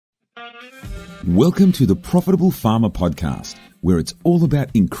Welcome to the Profitable Farmer Podcast, where it's all about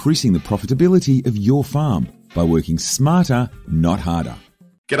increasing the profitability of your farm by working smarter, not harder.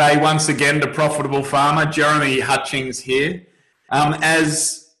 G'day once again to Profitable Farmer. Jeremy Hutchings here.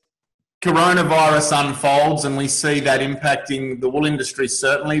 As coronavirus unfolds and we see that impacting the wool industry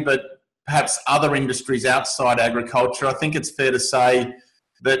certainly, but perhaps other industries outside agriculture, I think it's fair to say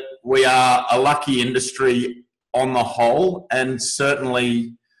that we are a lucky industry on the whole, and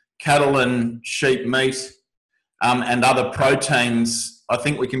certainly cattle and sheep meat and other proteins, I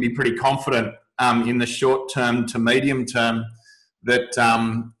think we can be pretty confident in the short term to medium term that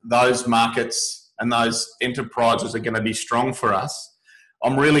those markets and those enterprises are going to be strong for us.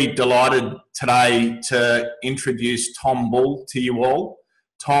 I'm really delighted today to introduce Tom Bull to you all.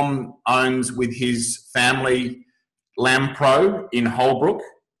 Tom owns with his family Lambpro in Holbrook.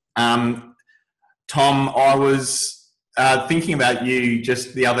 Tom, I was thinking about you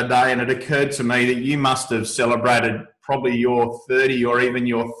just the other day, and it occurred to me that you must have celebrated probably your 30 or even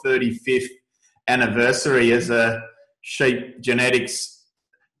your 35th anniversary as a sheep genetics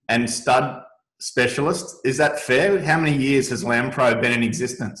and stud specialist. Is that fair? How many years has Lambpro been in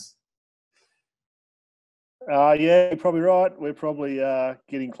existence? Yeah, you're probably right. We're probably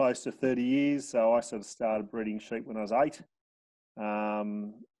getting close to 30 years. So I sort of started breeding sheep when I was 8.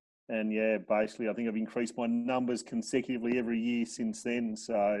 And yeah, basically, I think I've increased my numbers consecutively every year since then.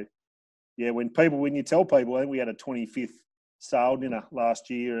 So yeah, when you tell people, I think we had a 25th sale dinner last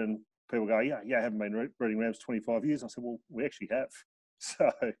year, and people go, yeah, I haven't been breeding rams 25 years. I said, well, we actually have.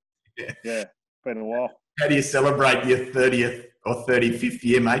 So yeah, been a while. How do you celebrate your 30th or 35th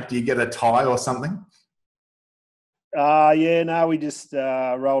year, mate? Do you get a tie or something? Yeah, no, we just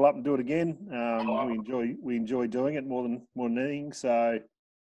roll up and do it again. We enjoy doing it more than anything. So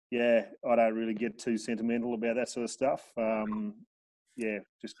yeah, I don't really get too sentimental about that sort of stuff. Yeah,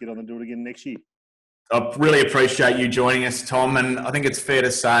 just get on and do it again next year. I really appreciate you joining us, Tom. And I think it's fair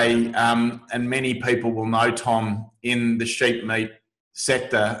to say, and many people will know Tom in the sheep meat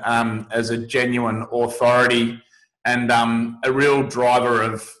sector as a genuine authority and a real driver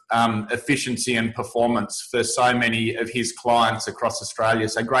of efficiency and performance for so many of his clients across Australia.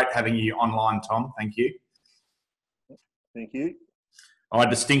 So great having you online, Tom. Thank you. Thank you. I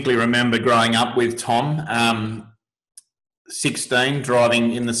distinctly remember growing up with Tom, 16,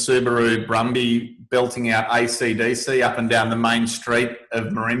 driving in the Subaru Brumby, belting out AC/DC up and down the main street of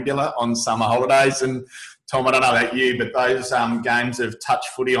Merimbula on summer holidays. And Tom, I don't know about you, but those games of touch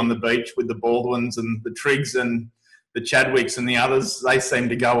footy on the beach with the Baldwins and the Triggs and the Chadwicks and the others, they seemed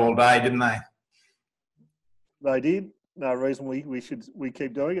to go all day, didn't they? They did. No reason we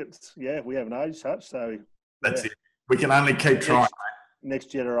keep doing it. Yeah, we haven't aged, Hutch, so that's it. We can only keep trying.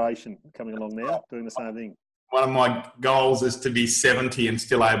 Next generation coming along now, doing the same thing. One of my goals is to be 70 and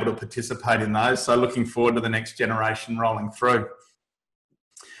still able to participate in those. So looking forward to the next generation rolling through.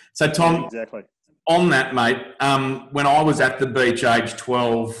 So Tom, yeah, exactly. On that, mate, when I was at the beach age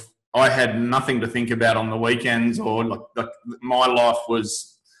 12, I had nothing to think about on the weekends, or my life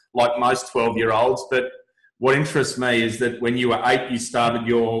was like most 12-year-olds. But what interests me is that when you were 8, you started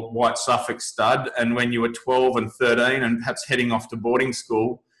your white Suffolk stud, and when you were 12 and 13 and perhaps heading off to boarding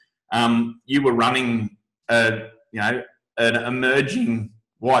school, you were running an emerging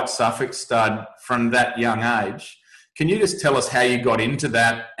white Suffolk stud from that young age. Can you just tell us how you got into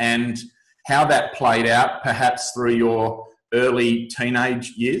that and how that played out perhaps through your early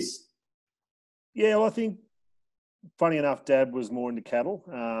teenage years? Yeah, well, I think, funny enough, Dad was more into cattle.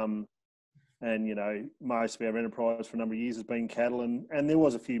 And, most of our enterprise for a number of years has been cattle. And there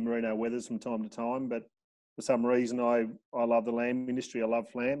was a few merino wethers from time to time. But for some reason, I love the lamb industry. I love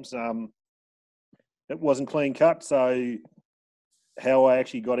lambs. It wasn't clean cut. So how I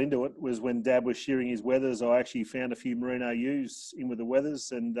actually got into it was when Dad was shearing his wethers. I actually found a few merino ewes in with the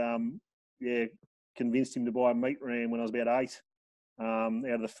wethers and, convinced him to buy a meat ram when I was about 8.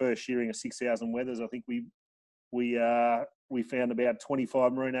 Out of the first shearing of 6,000 wethers, I think we found about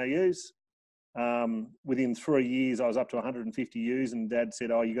 25 merino ewes. Within 3 years, I was up to 150 ewes, and Dad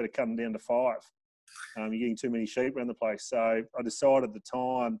said, "Oh, you got to cut them down to 5. You're getting too many sheep around the place." So I decided at the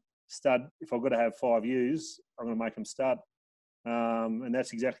time, stud. If I've got to have 5 ewes, I'm going to make them stud, and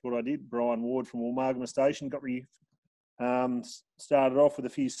that's exactly what I did. Brian Ward from Holbrook Station got me started off with a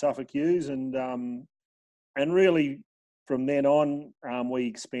few Suffolk ewes, and really from then on, we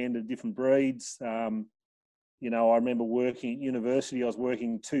expanded different breeds. I remember working at university. I was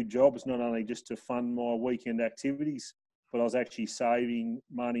working 2 jobs, not only just to fund my weekend activities, but I was actually saving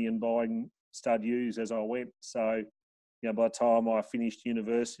money and buying stud ewes as I went. So, by the time I finished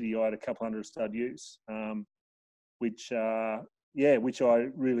university, I had a couple hundred stud ewes, which which I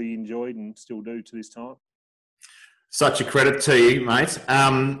really enjoyed and still do to this time. Such a credit to you, mate.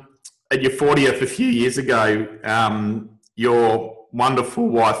 At your 40th a few years ago, your wonderful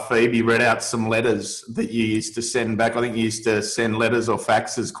wife Phoebe read out some letters that you used to send back. I think you used to send letters or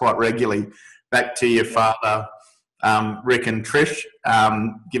faxes quite regularly back to your father, Rick and Trish,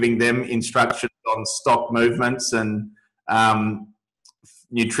 giving them instructions on stock movements and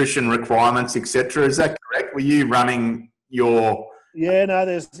nutrition requirements, etc. Is that correct? Were you running your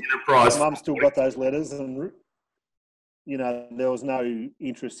there's enterprise? Mum still got those letters, and there was no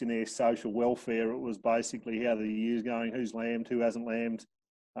interest in their social welfare. It was basically how the year's going, who's lambed, who hasn't lambed.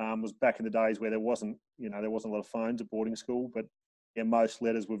 It was back in the days where there wasn't a lot of phones at boarding school, but most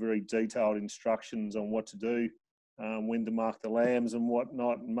letters were very detailed instructions on what to do, when to mark the lambs and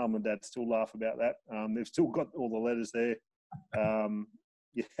whatnot. And Mum and Dad still laugh about that. They've still got all the letters there,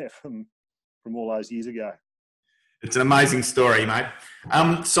 from all those years ago. It's an amazing story, mate.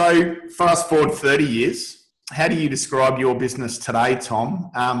 So fast forward 30 years. How do you describe your business today,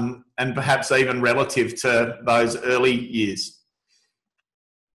 Tom, and perhaps even relative to those early years?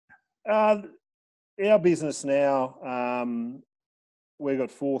 Our business now, we've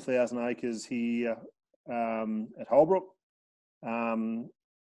got 4,000 acres here at Holbrook.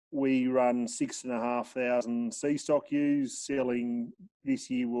 We run 6,500 sea stock ewes. Selling this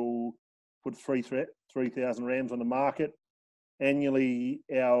year, we'll put 3,000 rams on the market. Annually,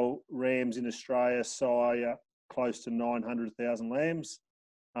 our rams in Australia sire close to 900,000 lambs.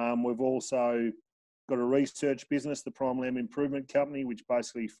 We've also got a research business, the Prime Lamb Improvement Company, which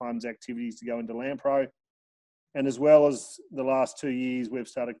basically funds activities to go into Lambpro. And as well as the last 2 years, we've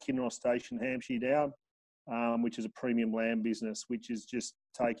started Kinross Station, Hampshire Down, which is a premium lamb business, which is just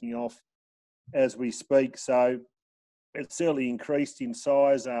taking off as we speak. So it's certainly increased in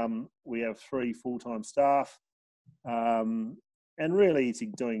size. We have 3 full-time staff. And really, it's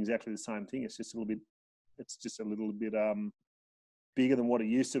doing exactly the same thing. It's just a little bit bigger than what it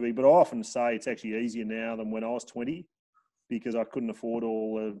used to be. But I often say it's actually easier now than when I was 20, because I couldn't afford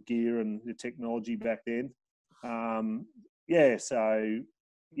all the gear and the technology back then. The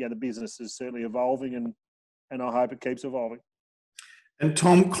business is certainly evolving, and I hope it keeps evolving. And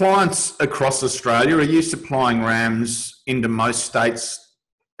Tom, clients across Australia, are you supplying rams into most states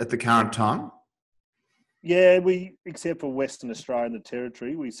at the current time? Yeah, except for Western Australia and the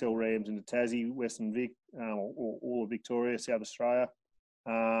Territory, we sell rams into Tassie, Western Vic, or all of Victoria, South Australia.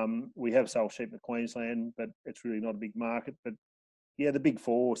 We have sold sheep to Queensland, but it's really not a big market. But the big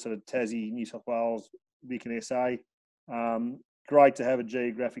four, sort of Tassie, New South Wales, Vic and SA. Great to have a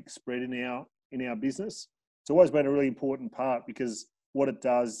geographic spread in our business. It's always been a really important part, because what it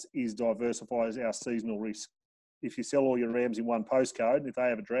does is diversifies our seasonal risk. If you sell all your rams in one postcode, and if they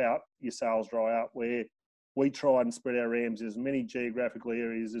have a drought, your sales dry up. Where we try and spread our rams in as many geographical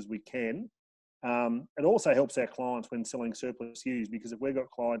areas as we can. It also helps our clients when selling surplus ewes, because if we've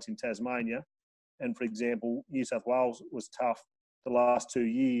got clients in Tasmania, and for example, New South Wales was tough the last 2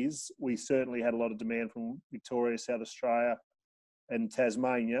 years, we certainly had a lot of demand from Victoria, South Australia and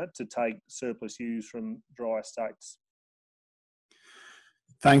Tasmania to take surplus ewes from drier states.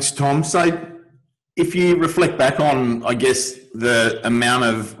 Thanks, Tom. So if you reflect back on, I guess, the amount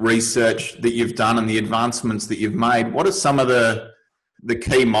of research that you've done and the advancements that you've made, what are some of the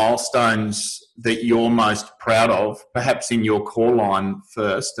key milestones that you're most proud of, perhaps in your core line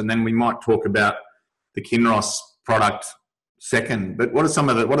first, and then we might talk about the Kinross product second. But what are some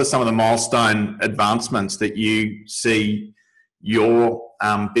of the milestone advancements that you see your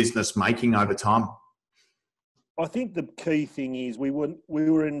business making over time? I think the key thing is we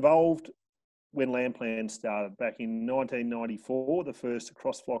were involved when Lamplan started back in 1994, the first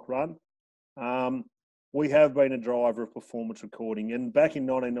across-flock run. We have been a driver of performance recording. And back in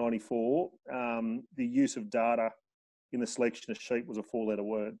 1994, the use of data in the selection of sheep was a 4-letter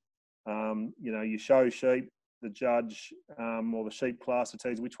word. You show sheep, the judge or the sheep class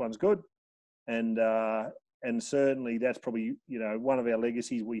tells which one's good. And certainly that's probably, one of our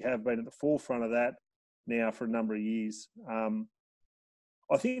legacies. We have been at the forefront of that now for a number of years.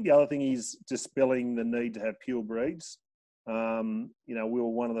 I think the other thing is dispelling the need to have pure breeds. We were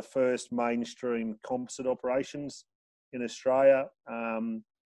one of the first mainstream composite operations in Australia. And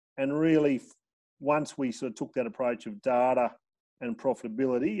really, once we sort of took that approach of data and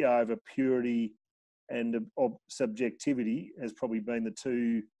profitability over purity and subjectivity, has probably been the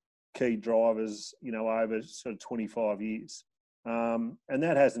two key drivers, over sort of 25 years. And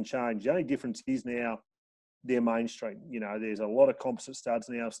that hasn't changed. The only difference is now they're mainstream. There's a lot of composite studs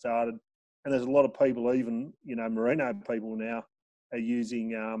now started, and there's a lot of people, even, merino people now are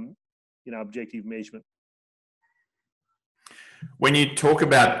using, objective measurement. When you talk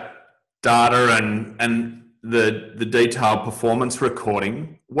about data and the detailed performance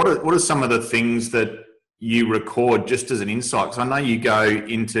recording, what are some of the things that you record just as an insight? Because I know you go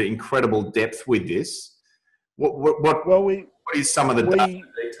into incredible depth with this. What is some of the data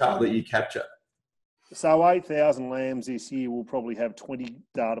detail that you capture? So 8,000 lambs this year will probably have 20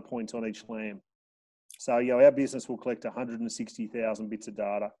 data points on each lamb. So, our business will collect 160,000 bits of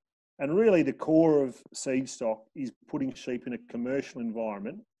data. And really the core of seed stock is putting sheep in a commercial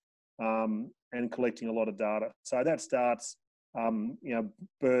environment and collecting a lot of data. So that starts,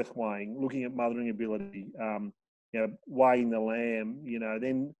 birth weighing, looking at mothering ability, weighing the lamb,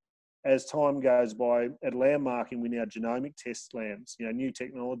 then as time goes by at lamb marking, we now genomic test lambs, new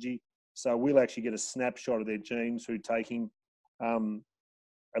technology. So we'll actually get a snapshot of their genes through taking a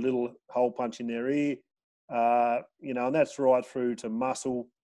little hole punch in their ear, and that's right through to muscle,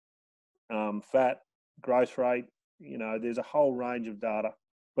 fat, growth rate. There's a whole range of data,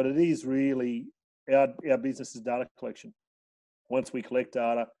 but it is really our business is data collection. Once we collect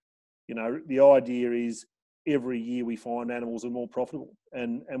data, the idea is every year we find animals are more profitable,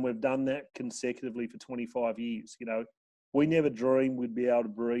 and we've done that consecutively for 25 years. We never dreamed we'd be able to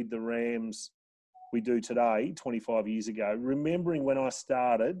breed the rams we do today 25 years ago. Remembering when I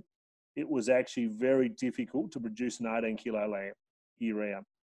started, it was actually very difficult to produce an 18-kilo lamb year-round.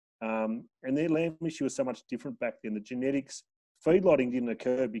 And their lamb issue was so much different back then. The genetics, feedlotting didn't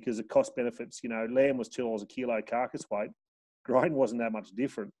occur because of cost benefits. Lamb was $2 a kilo carcass weight. Grain wasn't that much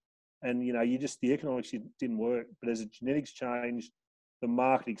different. And, the economics didn't work. But as the genetics changed, the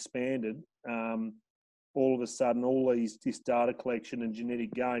market expanded. All of a sudden, this data collection and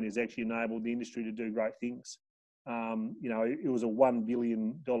genetic gain has actually enabled the industry to do great things. It was a $1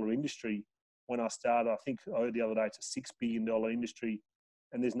 billion industry when I started. I think I heard the other day it's a $6 billion industry,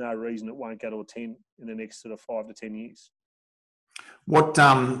 and there's no reason it won't go to a 10 in the next sort of 5 to 10 years. What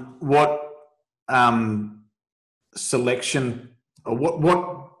selection, or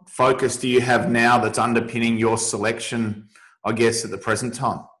what focus do you have now that's underpinning your selection, I guess, at the present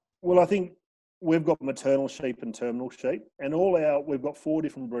time? Well, I think we've got maternal sheep and terminal sheep, and we've got 4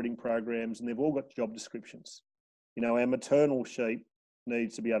 different breeding programs, and they've all got job descriptions. Our maternal sheep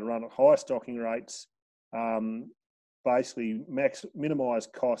needs to be able to run at high stocking rates, basically minimise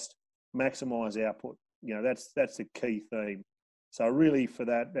cost, maximise output. That's the key theme. So really for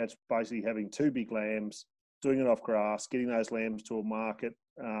that's basically having 2 big lambs, doing it off grass, getting those lambs to a market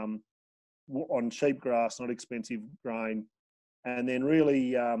on cheap grass, not expensive grain, and then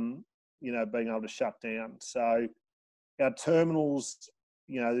really being able to shut down. So our terminals,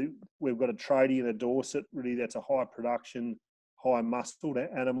 we've got a tradie and a Dorset. Really, that's a high production, high muscled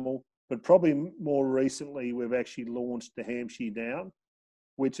animal. But probably more recently, we've actually launched the Hampshire Down,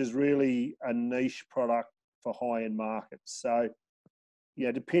 which is really a niche product for high-end markets. So,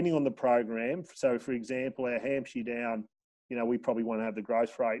 depending on the program. So, for example, our Hampshire Down, we probably won't have the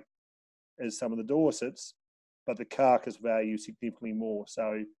growth rate as some of the Dorsets, but the carcass value is significantly more.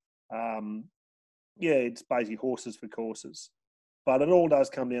 So, it's basically horses for courses. But it all does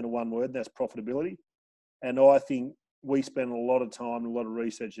come down to one word, and that's profitability. And I think we spend a lot of time, a lot of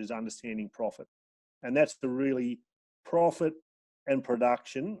research is understanding profit. And that's the really profit and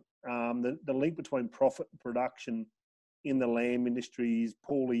production. The link between profit and production in the lamb industry is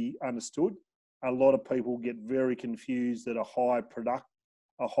poorly understood. A lot of people get very confused that a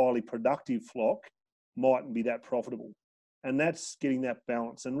highly productive flock mightn't be that profitable. And that's getting that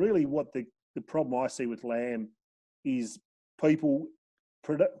balance. And really what the problem I see with lamb is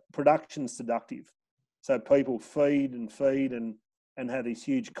production's seductive. So people feed and have this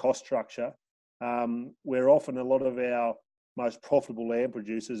huge cost structure, where often a lot of our most profitable lamb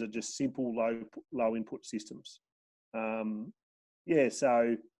producers are just simple low input systems.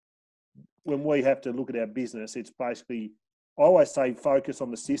 So when we have to look at our business, it's basically, I always say focus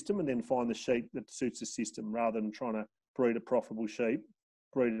on the system and then find the sheep that suits the system rather than trying to breed a profitable sheep,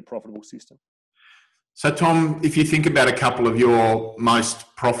 breed a profitable system. So Tom, if you think about a couple of your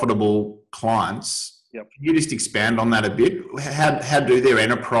most profitable clients, yep, can you just expand on that a bit? How do their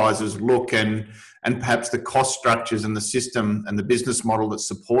enterprises look, and perhaps the cost structures and the system and the business model that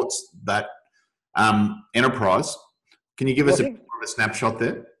supports that enterprise? Can you give us a snapshot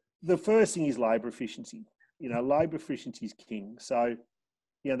there? The first thing is labour efficiency. Labour efficiency is king. So,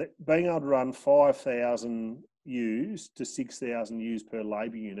 being able to run 5,000 ewes to 6,000 ewes per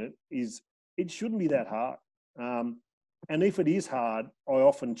labour unit it shouldn't be that hard. And if it is hard, I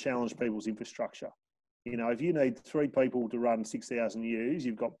often challenge people's infrastructure. If you need 3 people to run 6,000 ewes,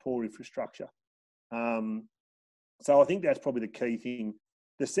 you've got poor infrastructure. So I think that's probably the key thing.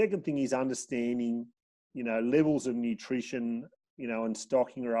 The second thing is understanding levels of nutrition, and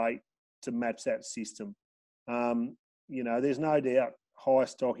stocking rate to match that system. There's no doubt high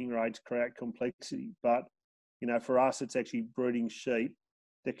stocking rates create complexity, but, for us, it's actually breeding sheep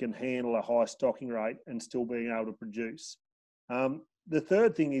that can handle a high stocking rate and still being able to produce. The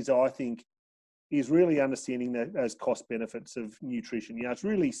third thing is, I think, is really understanding those cost benefits of nutrition. It's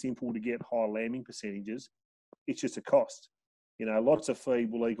really simple to get high lambing percentages. It's just a cost. Lots of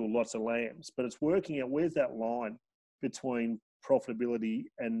feed will equal lots of lambs, but it's working out where's that line between profitability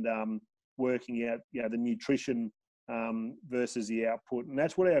and working out, the nutrition versus the output. And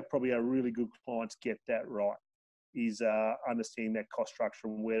that's what probably our really good clients get that right, is understanding that cost structure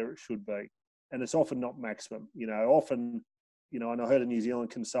and where it should be. And it's often not maximum. Often, and I heard a New Zealand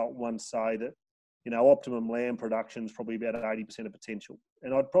consultant once say that, optimum lamb production is probably about 80% of potential.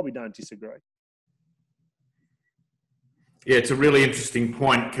 And I probably don't disagree. Yeah, it's a really interesting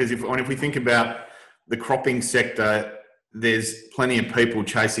point, because if we think about the cropping sector, there's plenty of people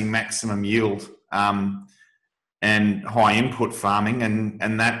chasing maximum yield and high input farming,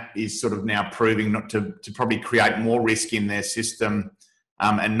 and that is sort of now proving not to probably create more risk in their system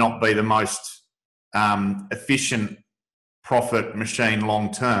and not be the most efficient profit machine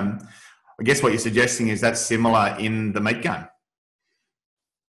long term. I guess what you're suggesting is that's similar in the meat game.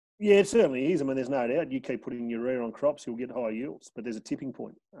 Yeah, it certainly is. I mean, there's no doubt you keep putting urea on crops, you'll get high yields, but there's a tipping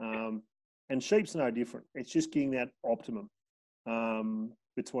point. And sheep's no different. It's just getting that optimum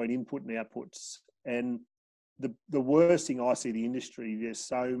between input and outputs. And the worst thing I see the industry, there's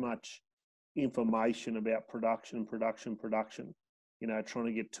so much information about production, trying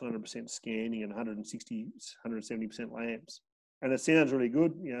to get 200% scanning and 160, 170% lambs. And it sounds really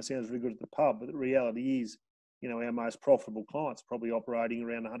good, sounds really good at the pub, but the reality is, our most profitable clients probably operating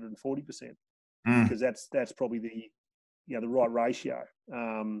around 140%, because that's probably the right ratio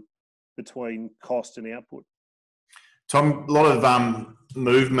between cost and output. Tom, a lot of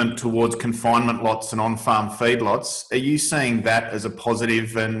movement towards confinement lots and on-farm feedlots. Are you seeing that as a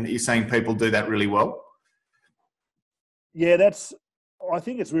positive, and are you saying people do that really well? Yeah, I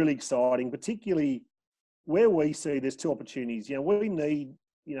think it's really exciting, particularly where we see there's two opportunities. We need,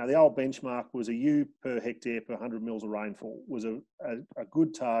 the old benchmark was a ewe per hectare per 100 mils of rainfall was a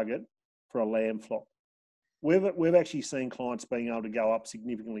good target for a lamb flock. We've actually seen clients being able to go up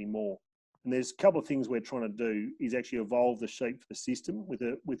significantly more. And there's a couple of things we're trying to do is actually evolve the sheep for the system with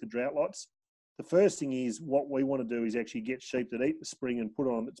the drought lots. The first thing is what we want to do is actually get sheep that eat the spring and put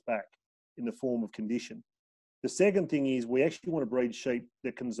it on its back in the form of condition. The second thing is we actually want to breed sheep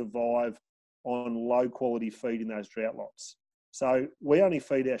that can survive on low quality feed in those drought lots. So we only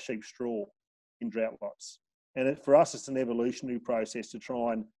feed our sheep straw in drought lots. And for us, it's an evolutionary process to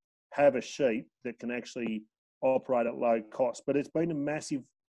try and have a sheep that can actually operate at low cost. But it's been a massive,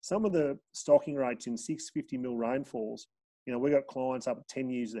 some of the stocking rates in 650 mil rainfalls, we've got clients up at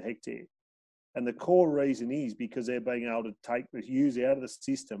 10 ewes a hectare. And the core reason is because they're being able to take the ewes out of the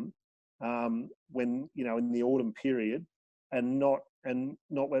system when, in the autumn period and not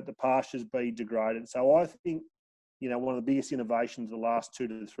let the pastures be degraded. So I think, one of the biggest innovations of the last 2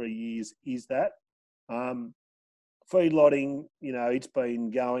 to 3 years is that feedlotting, it's been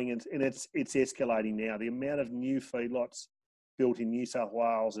going and it's escalating now. The amount of new feedlots built in New South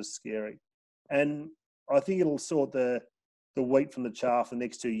Wales is scary. And I think it'll sort the wheat from the chaff the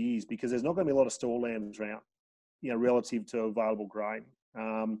next 2 years, because there's not going to be a lot of store lambs around, relative to available grain.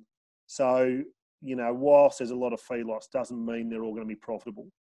 So, whilst there's a lot of feedlots, doesn't mean they're all going to be profitable.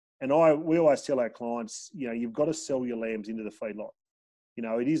 And we always tell our clients, you've got to sell your lambs into the feedlot.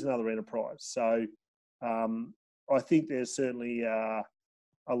 It is another enterprise. So I think there's certainly a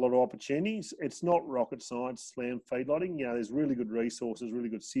lot of opportunities. It's not rocket science, lamb feedlotting. There's really good resources, really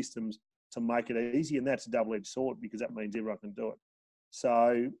good systems to make it easy. And that's a double-edged sword, because that means everyone can do it.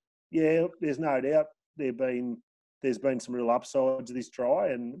 So, yeah, there's no doubt there's been some real upsides to this try.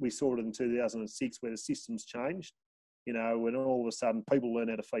 And we saw it in 2006 where the systems changed. When all of a sudden people learn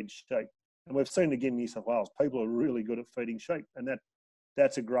how to feed sheep. And we've seen it again in New South Wales. People are really good at feeding sheep, and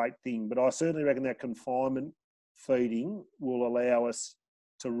that's a great thing. But I certainly reckon that confinement feeding will allow us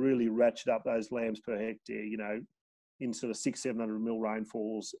to really ratchet up those lambs per hectare, in sort of 600-700 mil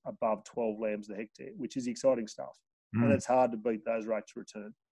rainfalls above 12 lambs a hectare, which is exciting stuff. And it's hard to beat those rates of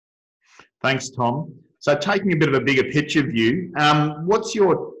return. Thanks, Tom. So taking a bit of a bigger picture view, what's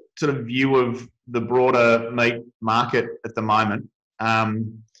your sort of view of the broader meat market at the moment?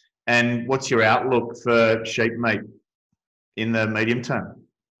 And what's your outlook for sheep meat in the medium term?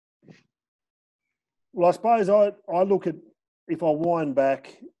 Well, I suppose I look at, if I wind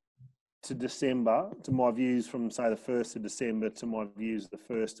back to December, to my views from, say, the 1st of December to my views the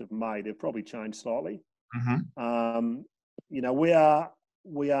 1st of May, they've probably changed slightly. Mm-hmm. You know, we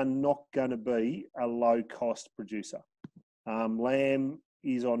are not going to be a low-cost producer. Lamb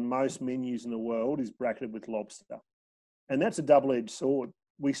is on most menus in the world is bracketed with lobster. And that's a double-edged sword.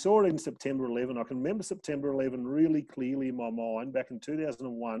 We saw it in September 11. I can remember September 11 really clearly in my mind back in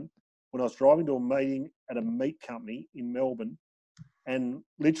 2001 when I was driving to a meeting at a meat company in Melbourne. And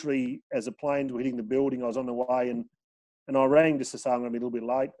literally, as the planes were hitting the building, I was on the way and I rang just to say I'm going to be a little bit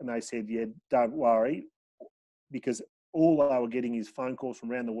late. And they said, yeah, don't worry, because all they were getting is phone calls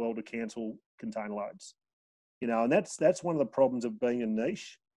from around the world to cancel container loads. You know, and that's one of the problems of being a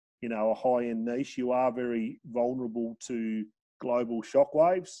niche, you know, a high-end niche. You are very vulnerable to global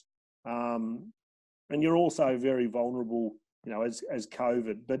shockwaves. And you're also very vulnerable, you know, as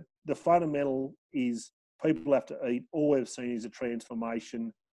COVID. But the fundamental is people have to eat. All we've seen is a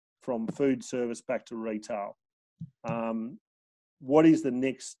transformation from food service back to retail. What is the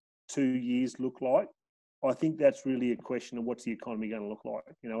next 2 years look like? I think that's really a question of what's the economy going to look like.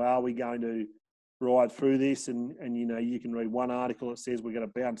 You know, are we going to ride through this? And you know, you can read one article that says we're going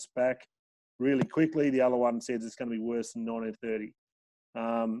to bounce back really quickly. The other one says it's going to be worse than 1930.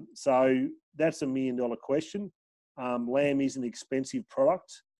 So that's $1 million question. Lamb is an expensive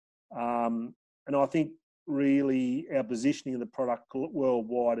product. And I think really our positioning of the product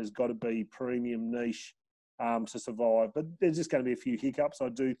worldwide has got to be premium niche to survive. But there's just going to be a few hiccups. I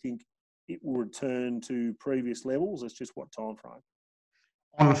do think it will return to previous levels. It's just what time frame.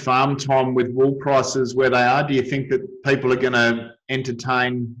 On the farm, Tom, with wool prices where they are, do you think that people are going to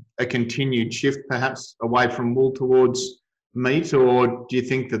entertain a continued shift perhaps away from wool towards meat, or do you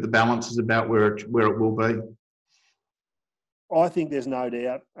think that the balance is about where it will be? I think there's no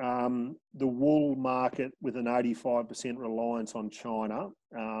doubt the wool market with an 85% reliance on China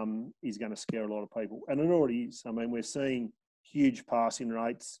is going to scare a lot of people. And it already is. I mean, we're seeing huge passing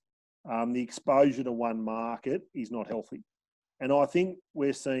rates. The exposure to one market is not healthy. And I think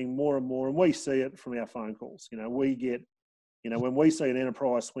we're seeing more and more, and we see it from our phone calls. You know, we get, you know, when we see an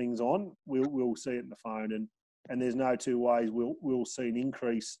enterprise swings on, we'll see it in the phone. And there's no two ways we'll see an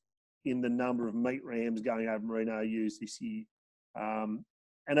increase in the number of meat rams going over merino ewes this year. And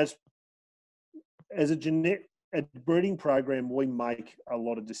as a breeding program, we make a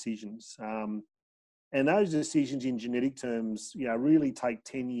lot of decisions. And those decisions in genetic terms, you know, really take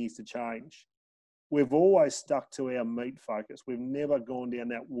 10 years to change. We've always stuck to our meat focus. We've never gone down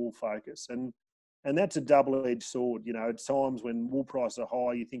that wool focus. And that's a double-edged sword. You know, at times when wool prices are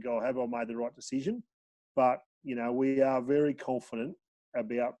high, you think, oh, have I made the right decision? But, you know, we are very confident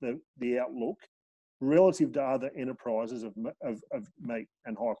about the outlook relative to other enterprises of meat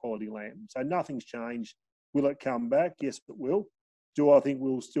and high-quality lamb. So nothing's changed. Will it come back? Yes, it will. Do I think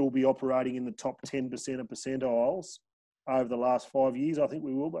we'll still be operating in the top 10% of percentiles over the last 5 years? I think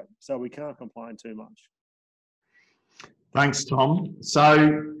we will be. So we can't complain too much. Thanks, Tom.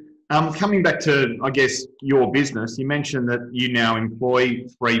 So coming back to, I guess, your business, you mentioned that you now employ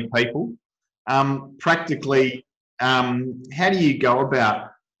 3 people. Practically, how do you go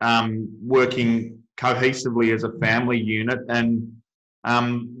about working cohesively as a family unit, and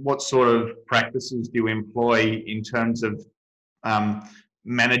what sort of practices do you employ in terms of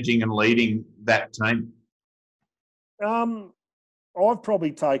managing and leading that team? I've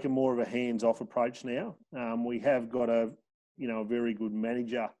probably taken more of a hands-off approach now. We have got a very good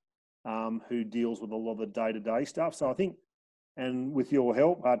manager who deals with a lot of the day-to-day stuff. So I think, and with your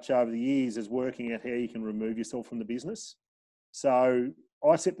help, Hutch, over the years, is working out how you can remove yourself from the business. So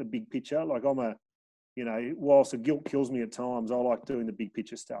I set the big picture. Like whilst the guilt kills me at times, I like doing the big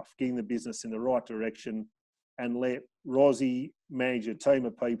picture stuff, getting the business in the right direction, and let Rosie manage a team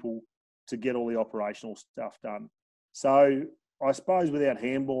of people to get all the operational stuff done. So I suppose without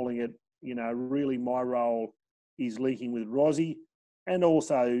handballing it, you know, really my role is linking with Rosie and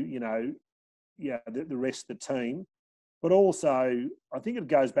also, you know, the rest of the team. But also, I think it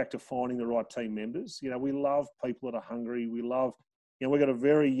goes back to finding the right team members. You know, we love people that are hungry. We love, you know, we've got a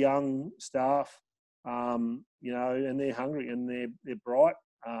very young staff, you know, and they're hungry and they're bright.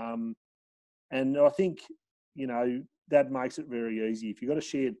 And I think, you know, that makes it very easy. If you've got a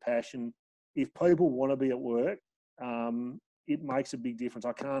shared passion, if people want to be at work, it makes a big difference.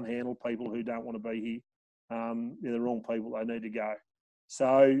 I can't handle people who don't want to be here. They're the wrong people. They need to go.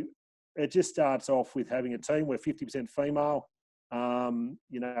 So it just starts off with having a team. We're 50% female.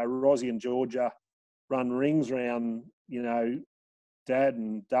 You know, Rosie and Georgia run rings around, you know, Dad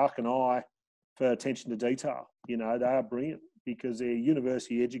and Duck and I for attention to detail. You know, they are brilliant because they're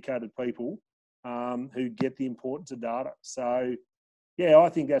university educated people who get the importance of data. So, yeah, I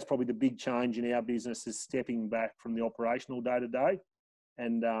think that's probably the big change in our business is stepping back from the operational day-to-day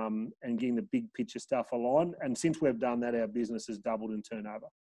and getting the big picture stuff aligned. And since we've done that, our business has doubled in turnover.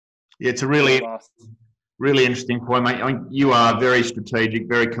 Yeah, it's a really interesting point, mate. I mean, you are very strategic,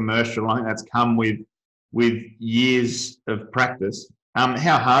 very commercial. I think that's come with years of practice.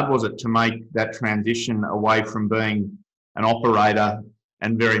 How hard was it to make that transition away from being an operator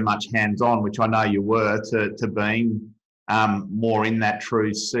and very much hands-on, which I know you were, to being more in that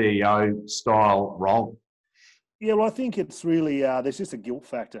true CEO style role? Yeah, well, I think it's really, there's just a guilt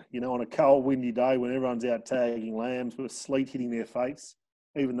factor, you know, on a cold, windy day when everyone's out tagging lambs with sleet hitting their face,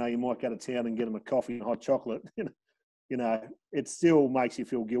 even though you might go to town and get them a coffee and hot chocolate, you know, it still makes you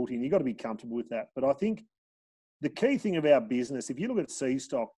feel guilty, and you've got to be comfortable with that. But I think the key thing of our business, if you look at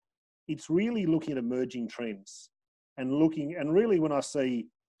C-Stock, it's really looking at emerging trends and really when I see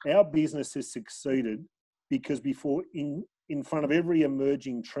our business has succeeded because before in front of every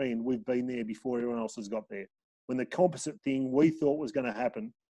emerging trend, we've been there before everyone else has got there. When the composite thing we thought was going to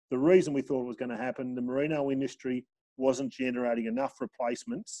happen, the reason we thought it was going to happen, the merino industry wasn't generating enough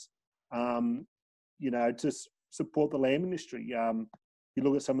replacements, you know, to support the lamb industry. You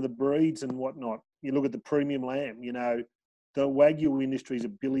look at some of the breeds and whatnot. You look at the premium lamb. You know, the Wagyu industry is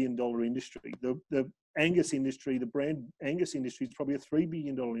 $1 billion industry. The Angus industry, the brand Angus industry, is probably a $3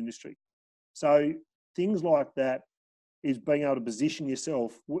 billion industry. So things like that is being able to position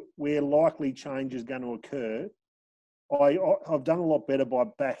yourself where likely change is going to occur. I've done a lot better by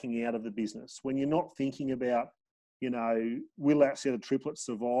backing out of the business. When you're not thinking about, you know, will that set of triplets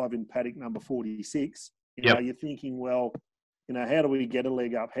survive in paddock number 46? You know, you're thinking, well, you know, how do we get a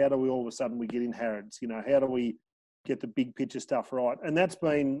leg up? How do we all of a sudden we get in Harrods? You know, how do we get the big picture stuff right? And that's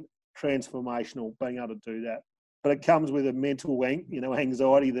been transformational, being able to do that. But it comes with a mental,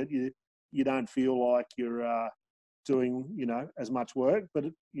 anxiety that you don't feel like you're doing, you know, as much work. But,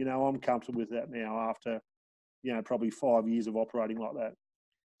 you know, I'm comfortable with that now after, you know, probably 5 years of operating like that.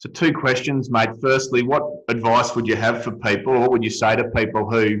 So 2 questions, mate. Firstly, what advice would you have for people? What would you say to people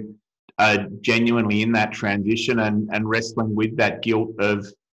who are genuinely in that transition and wrestling with that guilt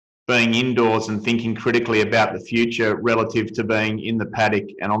of being indoors and thinking critically about the future relative to being in the paddock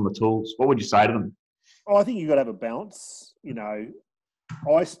and on the tools? What would you say to them? Oh, I think you've got to have a balance. You know,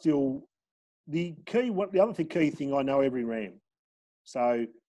 the other key thing, I know every ram. So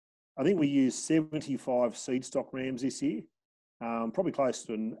I think we used 75 seed stock rams this year, probably close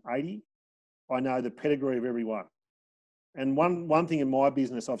to an 80. I know the pedigree of every one. And one thing in my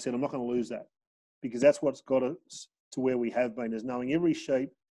business, I've said I'm not going to lose that, because that's what's got us to where we have been, is knowing every sheep,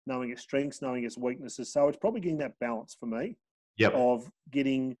 knowing its strengths, knowing its weaknesses. So it's probably getting that balance for me of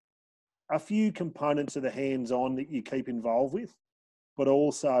getting a few components of the hands-on that you keep involved with, but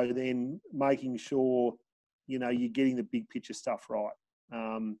also then making sure, you know, you're getting the big picture stuff right.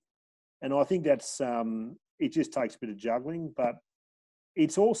 And I think that's, it just takes a bit of juggling, but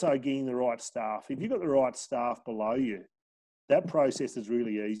it's also getting the right staff. If you've got the right staff below you, that process is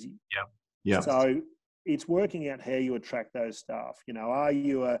really easy. So it's working out how you attract those staff. You know, are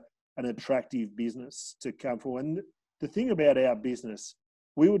you an attractive business to come for? And the thing about our business,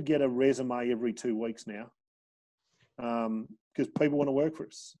 we would get a resume every 2 weeks now, because people want to work for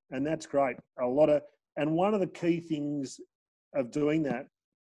us, and that's great. And one of the key things of doing that,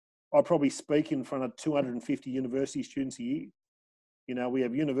 I probably speak in front of 250 university students a year. You know, we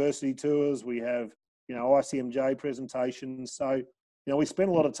have university tours, we have, you know, ICMJ presentations. So, you know, we spend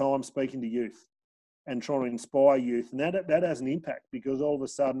a lot of time speaking to youth and trying to inspire youth, and that has an impact, because all of a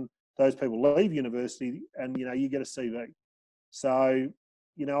sudden those people leave university and, you know, you get a CV. So,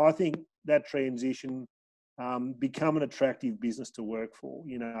 you know, I think that transition, become an attractive business to work for.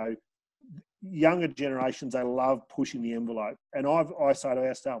 You know, younger generations, they love pushing the envelope. And I say to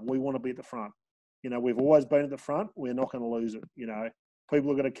our staff, we want to be at the front. You know, we've always been at the front. We're not going to lose it. You know, people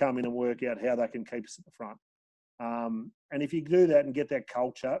are going to come in and work out how they can keep us at the front. And if you do that and get that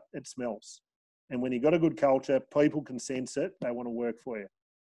culture, it smells. And when you've got a good culture, people can sense it. They want to work for you.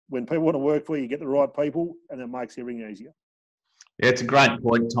 When people want to work for you, you get the right people, and it makes everything easier. Yeah, it's a great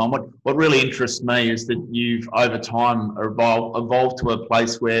point, Tom. What really interests me is that you've, over time, evolved to a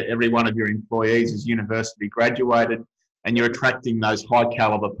place where every one of your employees is university graduated, and you're attracting those high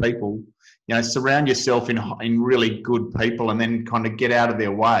caliber people. You know, surround yourself in really good people, and then kind of get out of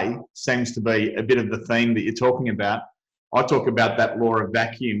their way seems to be a bit of the theme that you're talking about. I talk about that law of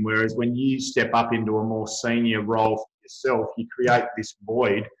vacuum, whereas when you step up into a more senior role for yourself, you create this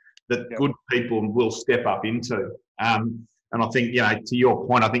void that good people will step up into. And I think, you know, to your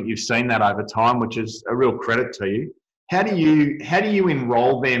point, I think you've seen that over time, which is a real credit to you. How do you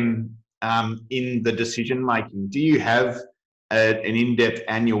enrol them in the decision making? Do you have an in-depth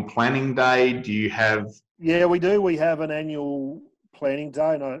annual planning day? Do you have? Yeah, we do. We have an annual planning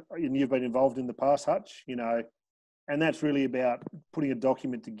day, and you've been involved in the past, Hutch, and that's really about putting a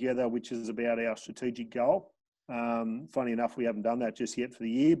document together, which is about our strategic goal. Funny enough, we haven't done that just yet for the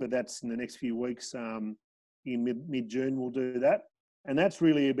year, but that's in the next few weeks. In mid-June, we'll do that. And that's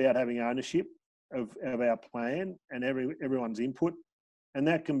really about having ownership of our plan and everyone's input. And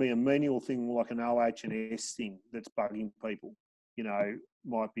that can be a menial thing like an OH&S thing that's bugging people.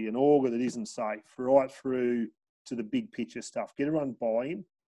 Might be an auger that isn't safe, right through to the big picture stuff. Get everyone buy-in.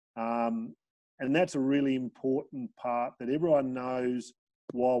 And that's a really important part, that everyone knows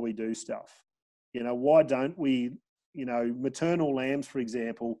why we do stuff. Why don't we, maternal lambs, for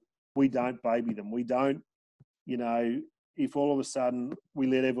example, we don't baby them. We don't, if all of a sudden we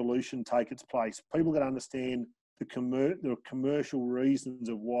let evolution take its place, people got to understand the commercial reasons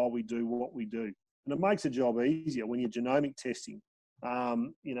of why we do what we do. And it makes the job easier when you're genomic testing.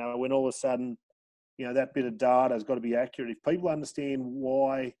 When all of a sudden, that bit of data has got to be accurate. If people understand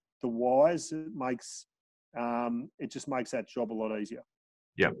why, the whys, it just makes that job a lot easier.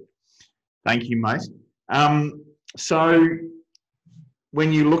 Yeah. Thank you, mate. So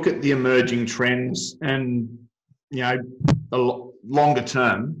when you look at the emerging trends and, the longer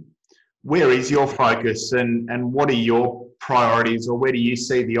term, where is your focus and what are your priorities, or where do you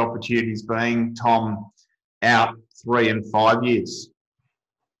see the opportunities being, Tom, out 3 and 5 years?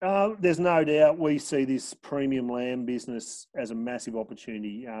 There's no doubt we see this premium lamb business as a massive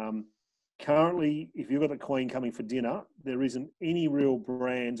opportunity. Currently, if you've got the Queen coming for dinner, there isn't any real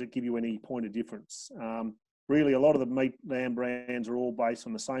brands that give you any point of difference. Really, a lot of the meat lamb brands are all based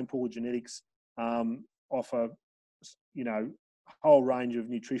on the same pool of genetics, offer, a whole range of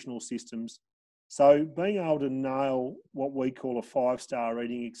nutritional systems. So being able to nail what we call a 5-star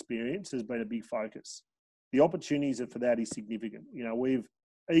eating experience has been a big focus. The opportunities for that is significant. We've,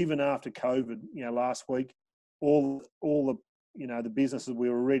 even after COVID, last week, all the the businesses we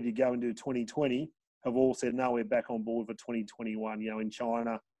were ready to go into 2020 have all said, no, we're back on board for 2021, in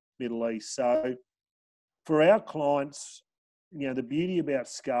China, Middle East. So for our clients, the beauty about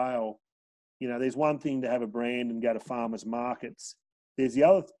scale, there's one thing to have a brand and go to farmers markets. There's the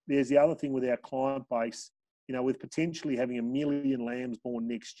other thing with our client base, with potentially having 1 million lambs born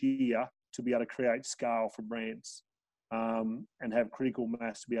next year, to be able to create scale for brands and have critical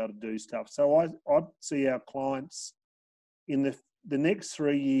mass to be able to do stuff. So I see our clients in the next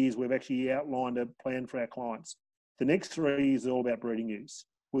 3 years. We've actually outlined a plan for our clients. The next 3 years is all about breeding ewes.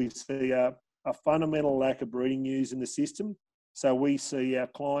 We see a fundamental lack of breeding ewes in the system. So we see our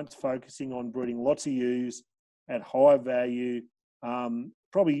clients focusing on breeding lots of ewes at high value,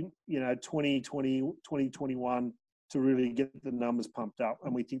 probably, 2020, 2021 to really get the numbers pumped up.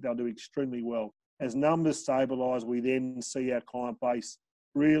 And we think they'll do extremely well. As numbers stabilise, we then see our client base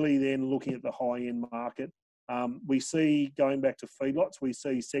really then looking at the high-end market. We see, going back to feedlots, we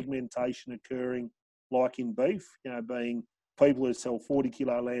see segmentation occurring like in beef, being people who sell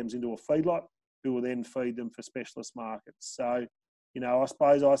 40-kilo lambs into a feedlot who will then feed them for specialist markets. So, I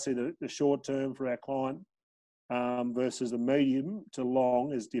suppose I see the short term for our client versus the medium to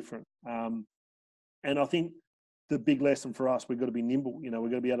long is different. And I think the big lesson for us, we've got to be nimble. We've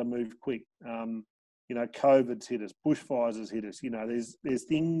got to be able to move quick. COVID's hit us, bushfires has hit us. There's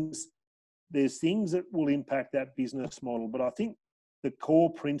things that will impact that business model. But I think the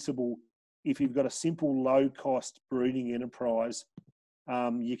core principle, if you've got a simple, low-cost breeding enterprise,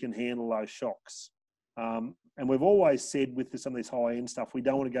 you can handle those shocks. And we've always said with some of this high-end stuff, we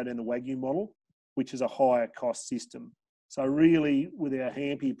don't want to go down the Wagyu model, which is a higher cost system. So really, with our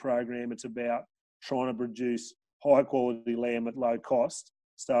Hampy program, it's about trying to produce high-quality lamb at low cost.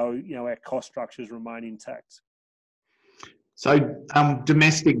 So, our cost structures remain intact. So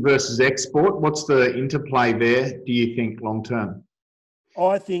domestic versus export, what's the interplay there, do you think, long term?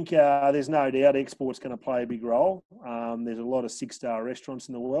 I think there's no doubt export's going to play a big role. There's a lot of 6-star restaurants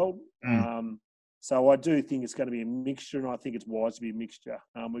in the world. So I do think it's going to be a mixture, and I think it's wise to be a mixture.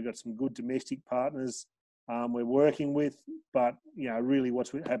 We've got some good domestic partners we're working with, but, really what's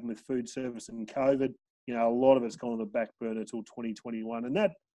happened with food service and COVID, a lot of it's gone on the back burner till 2021. And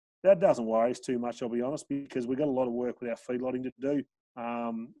that doesn't worry us too much, I'll be honest, because we've got a lot of work with our feedlotting to do.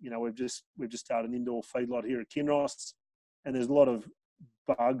 We've just started an indoor feedlot here at Kinross, and there's a lot of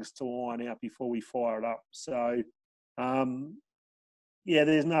bugs to line out before we fire it up. So,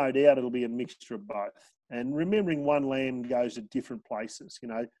 there's no doubt it'll be a mixture of both. And remembering one lamb goes to different places.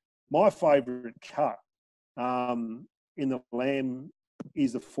 My favourite cut in the lamb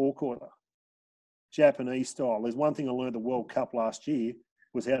is the forequarter, Japanese style. There's one thing I learned at the World Cup last year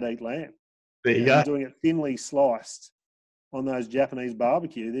was how to eat lamb. There you go. Doing it thinly sliced on those Japanese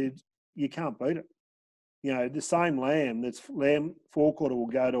barbecue, you can't beat it. You know, the same lamb lamb forequarter will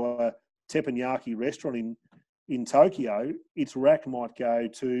go to a teppanyaki restaurant in Tokyo. Its rack might go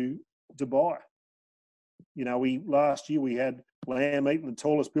to Dubai. You know, last year we had lamb eating the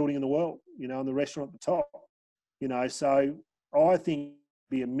tallest building in the world, you know, and the restaurant at the top. You know, so I think it'd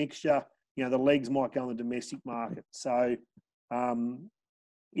be a mixture. You know, the legs might go in the domestic market. So, I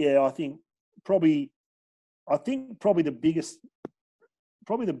think probably the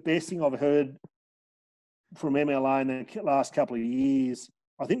best thing I've heard from MLA in the last couple of years,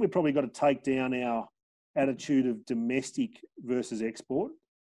 I think we've probably got to take down our attitude of domestic versus export,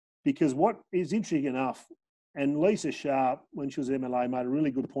 because what is interesting enough, and Lisa Sharp, when she was MLA, made a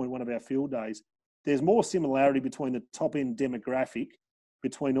really good point one of our field days. There's more similarity between the top end demographic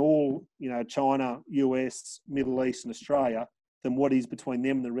between all, you know, China, US, Middle East, and Australia than what is between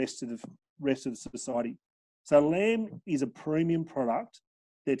them and the rest of the society. So lamb is a premium product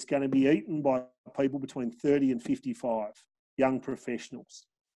that's going to be eaten by people between 30 and 55, young professionals.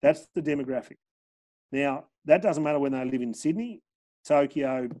 That's the demographic. Now, that doesn't matter when they live in Sydney,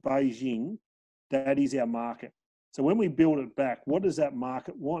 Tokyo, Beijing. That is our market. So when we build it back, what does that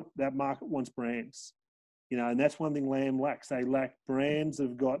market want? That market wants brands. You know, and that's one thing lamb lacks. They lack brands that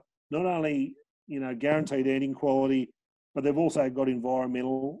have got not only, you know, guaranteed eating quality, but they've also got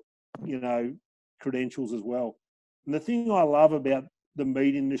environmental, you know, credentials as well. And the thing I love about the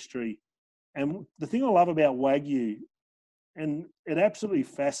meat industry, and the thing I love about Wagyu, and it absolutely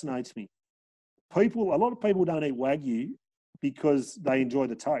fascinates me. A lot of people don't eat Wagyu because they enjoy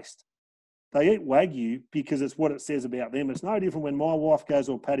the taste. They eat Wagyu because it's what it says about them. It's no different when my wife goes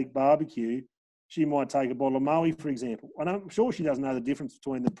to a paddock barbecue. She might take a bottle of Moe, for example. And I'm sure she doesn't know the difference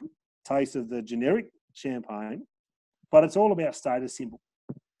between the taste of the generic champagne, but it's all about status symbol.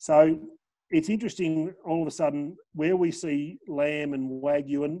 So it's interesting all of a sudden where we see lamb and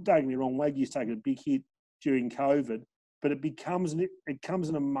Wagyu, and don't get me wrong, Wagyu's taken a big hit during COVID, but it becomes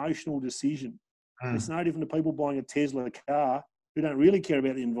an emotional decision. It's no different to people buying a Tesla car who don't really care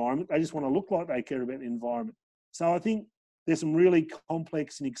about the environment. They just want to look like they care about the environment. So I think there's some really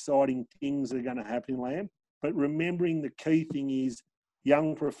complex and exciting things that are going to happen in lamb. But remembering the key thing is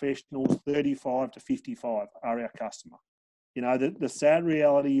young professionals, 35 to 55, are our customer. You know, the sad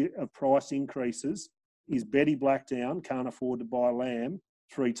reality of price increases is Betty Blackdown can't afford to buy lamb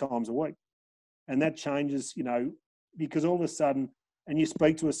 3 times a week. And that changes, you know, because all of a sudden, and you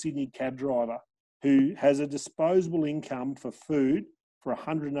speak to a Sydney cab driver who has a disposable income for food for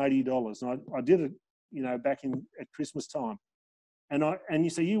 $180. And I did it, you know, back at Christmas time. And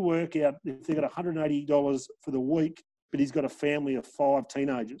you say you work out if they've got $180 for the week, but he's got a family of 5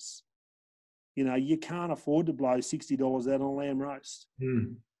 teenagers. You know, you can't afford to blow $60 out on a lamb roast.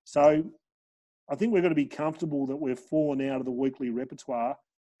 So I think we've got to be comfortable that we've fallen out of the weekly repertoire,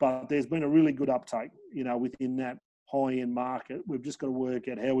 but there's been a really good uptake, you know, within that high-end market. We've just got to work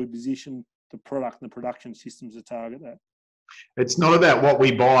out how we position the product and the production systems to target that. It's not about what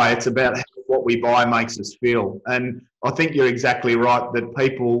we buy, it's about how what we buy makes us feel. And I think you're exactly right that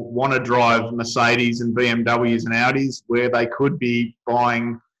people want to drive Mercedes and BMWs and Audis where they could be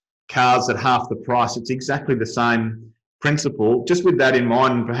buying cars at half the price. It's exactly the same principle. Just with that in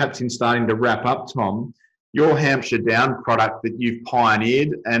mind, perhaps in starting to wrap up, Tom, your Hampshire Down product that you've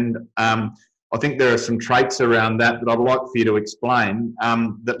pioneered, and I think there are some traits around that I'd like for you to explain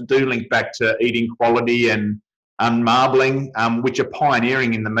that do link back to eating quality and marbling, which are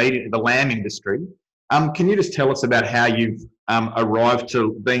pioneering in the lamb industry. Can you just tell us about how you've arrived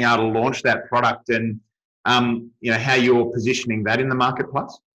to being able to launch that product and you know, how you're positioning that in the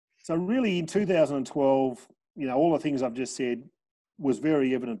marketplace? So really in 2012, you know, all the things I've just said was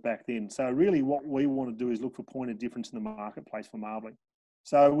very evident back then. So really what we want to do is look for point of difference in the marketplace for marbling.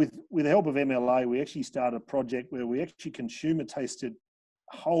 So with the help of MLA, we actually started a project where we actually consumer tasted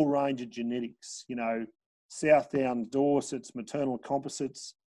a whole range of genetics, you know, Southdown Dorsets, maternal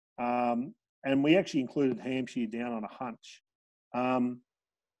composites, and we actually included Hampshire Down on a hunch.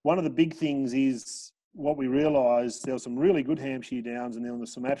 One of the big things is what we realised, there were some really good Hampshire Downs and there were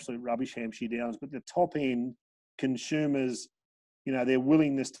some absolute rubbish Hampshire Downs, but the top end consumers, you know, their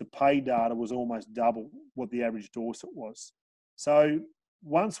willingness to pay data was almost double what the average Dorset was. So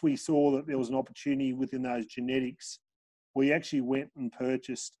once we saw that there was an opportunity within those genetics, we actually went and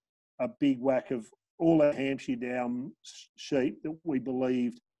purchased a big whack of all that Hampshire Down sheep that we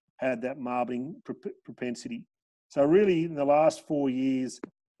believed had that marbling propensity. So really in the last 4 years,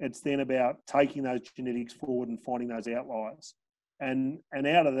 it's then about taking those genetics forward and finding those outliers. And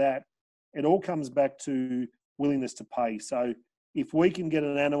out of that, it all comes back to willingness to pay. So if we can get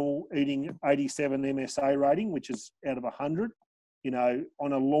an animal eating 87 MSA rating, which is out of 100, you know,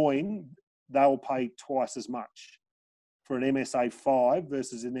 on a loin, they'll pay twice as much for an MSA 5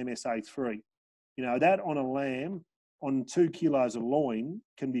 versus an MSA 3. You know, that on a lamb, on 2 kilos of loin,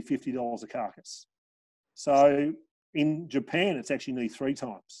 can be $50 a carcass. So in Japan, it's actually nearly 3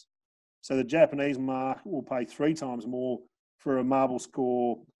 times. So the Japanese market will pay 3 times more for a marble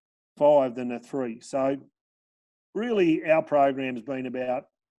score 5 than a 3. So really our program has been about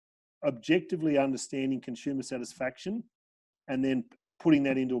objectively understanding consumer satisfaction and then putting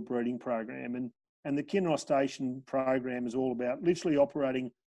that into a breeding program. And the Kinross Station program is all about literally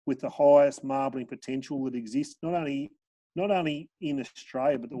operating with the highest marbling potential that exists, not only in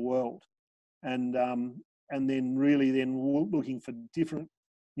Australia, but the world. And then really looking for different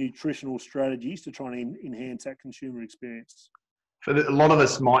nutritional strategies to try and enhance that consumer experience. For a lot of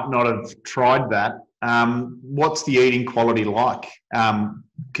us might not have tried that. What's the eating quality like?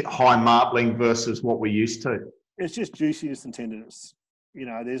 High marbling versus what we're used to? It's just juiciness and tenderness. You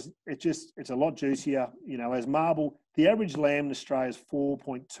know, it's a lot juicier. You know, as marble, the average lamb in Australia is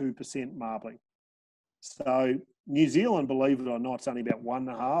 4.2% marbling. So New Zealand, believe it or not, it's only about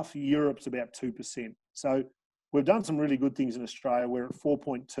 1.5%. Europe's about 2%. So we've done some really good things in Australia. We're at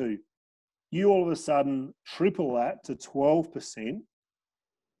 4.2%. You all of a sudden triple that to 12%.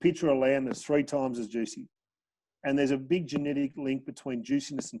 Picture a lamb that's 3 times as juicy. And there's a big genetic link between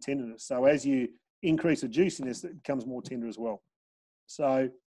juiciness and tenderness. So as you increase the juiciness, it becomes more tender as well. So,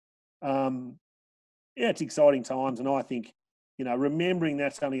 it's exciting times. And I think, you know, remembering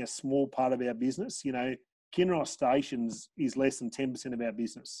that's only a small part of our business, you know, Kinross Stations is less than 10% of our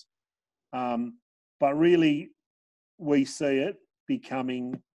business. But really, we see it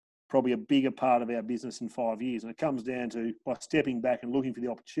becoming probably a bigger part of our business in 5 years. And it comes down to, by stepping back and looking for the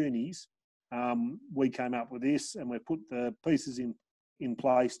opportunities, we came up with this, and we've put the pieces in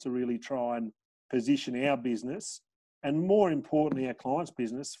place to really try and position our business, and more importantly, our clients'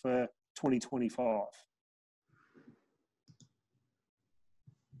 business for 2025.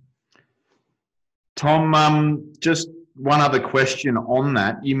 Tom, just one other question on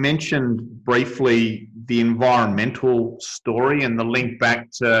that. You mentioned briefly the environmental story and the link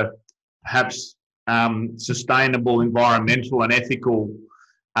back to perhaps sustainable environmental and ethical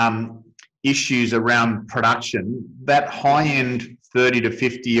issues around production. That high-end 30 to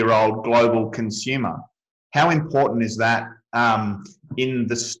 50-year-old global consumer, how important is that in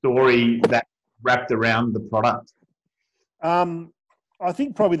the story that wrapped around the product? I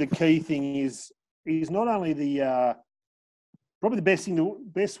think probably the key thing is not only probably the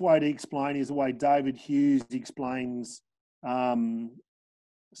best way to explain is the way David Hughes explains. Sorry,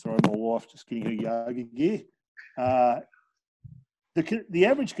 my wife just getting her yoga gear. The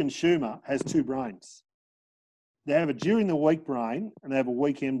average consumer has 2 brains. They have a during the week brain and they have a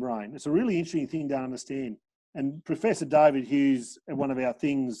weekend brain. It's a really interesting thing to understand. And Professor David Hughes, at one of our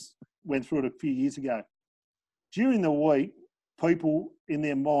things, went through it a few years ago. During the week, people in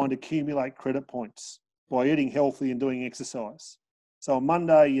their mind accumulate credit points by eating healthy and doing exercise. So on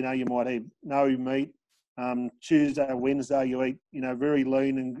Monday, you know, you might have no meat. Tuesday, Wednesday, you eat, you know, very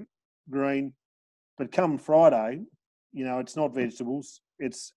lean and green. But come Friday, you know, it's not vegetables.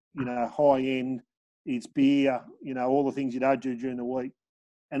 It's, you know, high end. It's beer, you know, all the things you don't do during the week.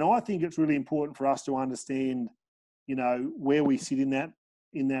 And I think it's really important for us to understand, you know, where we sit in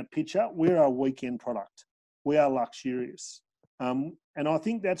that picture. We're a weekend product. We are luxurious. And I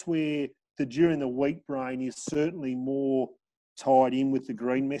think that's where the during the week brain is certainly more tied in with the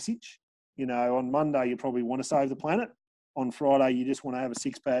green message. You know, on Monday, you probably want to save the planet. On Friday, you just want to have a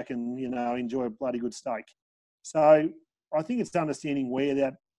 6-pack and, you know, enjoy a bloody good steak. So I think it's understanding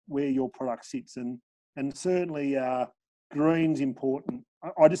where your product sits. And certainly green's important.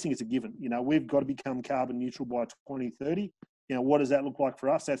 I just think it's a given. You know, we've got to become carbon neutral by 2030. You know, what does that look like for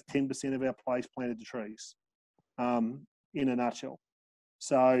us? That's 10% of our place planted to trees, in a nutshell.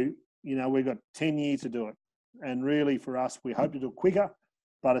 So, you know, we've got 10 years to do it. And really for us, we hope to do it quicker,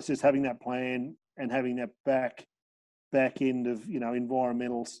 but it's just having that plan and having that back end of, you know,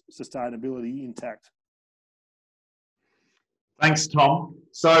 environmental sustainability intact. Thanks, Tom.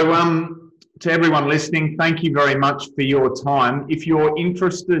 So to everyone listening, thank you very much for your time. If you're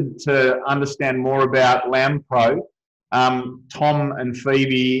interested to understand more about Lambpro, Tom and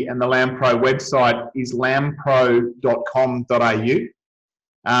Phoebe and the Lambpro website is lampro.com.au.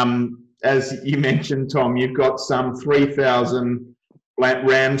 As you mentioned, Tom, you've got some 3,000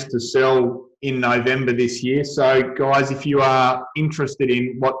 rams to sell in November this year. So, guys, if you are interested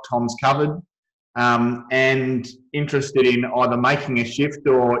in what Tom's covered and interested in either making a shift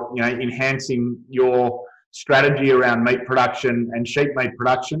or, you know, enhancing your strategy around meat production and sheep meat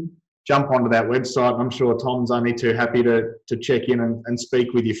production, jump onto that website. I'm sure Tom's only too happy to check in and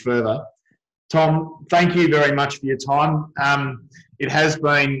speak with you further. Tom, thank you very much for your time. It has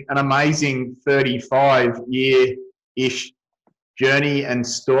been an amazing 35-year-ish journey and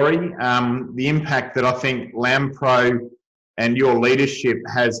story. The impact that I think Lambpro and your leadership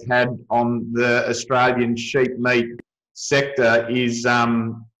has had on the Australian sheep meat sector is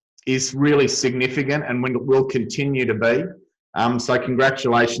really significant and will continue to be. So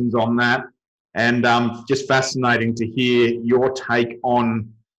congratulations on that. And just fascinating to hear your take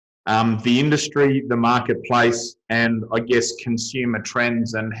on the industry, the marketplace, and I guess consumer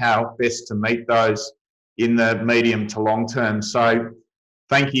trends and how best to meet those in the medium to long term. So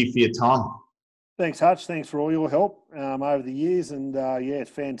thank you for your time. Thanks, Hutch. Thanks for all your help over the years. And yeah, it's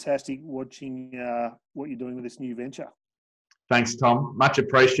fantastic watching what you're doing with this new venture. Thanks, Tom. Much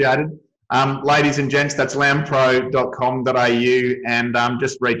appreciated. Ladies and gents, that's lambpro.com.au, and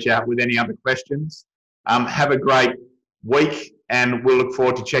just reach out with any other questions. Have a great week, and we'll look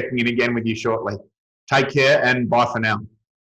forward to checking in again with you shortly. Take care and bye for now.